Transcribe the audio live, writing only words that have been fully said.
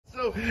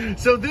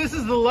So this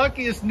is the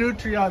luckiest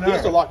nutria on This is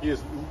earth. the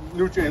luckiest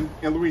nutria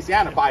in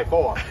Louisiana by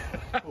far.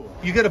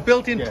 You got a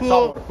built-in pool,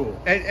 saltwater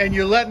pool. and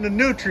you're letting the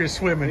nutria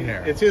swim in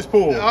there. It's his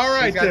pool. All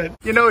right, then.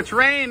 You know, it's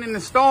raining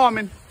and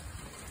storming.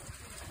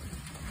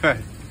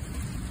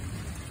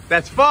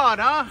 That's fun,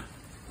 huh?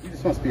 He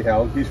just wants to be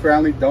held. He's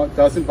friendly,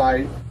 doesn't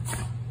bite.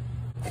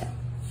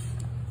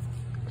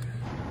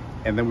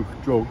 And then we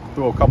throw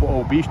a couple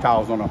old beach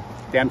towels on the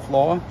den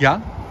floor.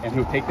 Yeah. And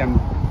he'll take them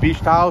beach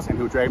towels and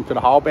he'll drag them to the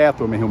hall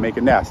bathroom and he'll make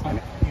a nest.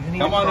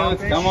 Come on,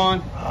 Lewis, come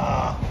on.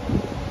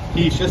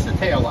 He's just a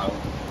tail out.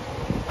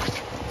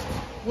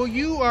 Well,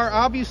 you are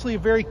obviously a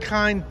very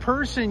kind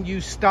person.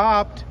 You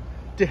stopped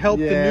to help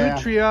the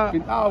nutria. I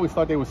always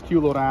thought they was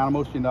cute little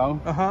animals, you know.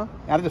 Uh-huh.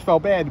 And I just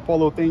felt bad. The poor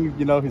little thing,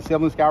 you know, his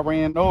siblings got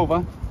ran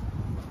over.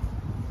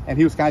 And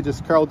he was kind of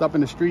just curled up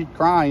in the street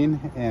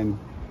crying. And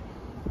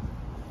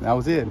that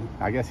was it.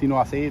 I guess, you know,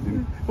 I saved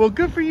him. Well,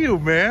 good for you,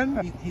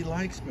 man. He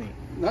likes me.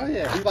 Oh,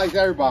 yeah, he likes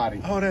everybody.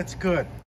 Oh, that's good.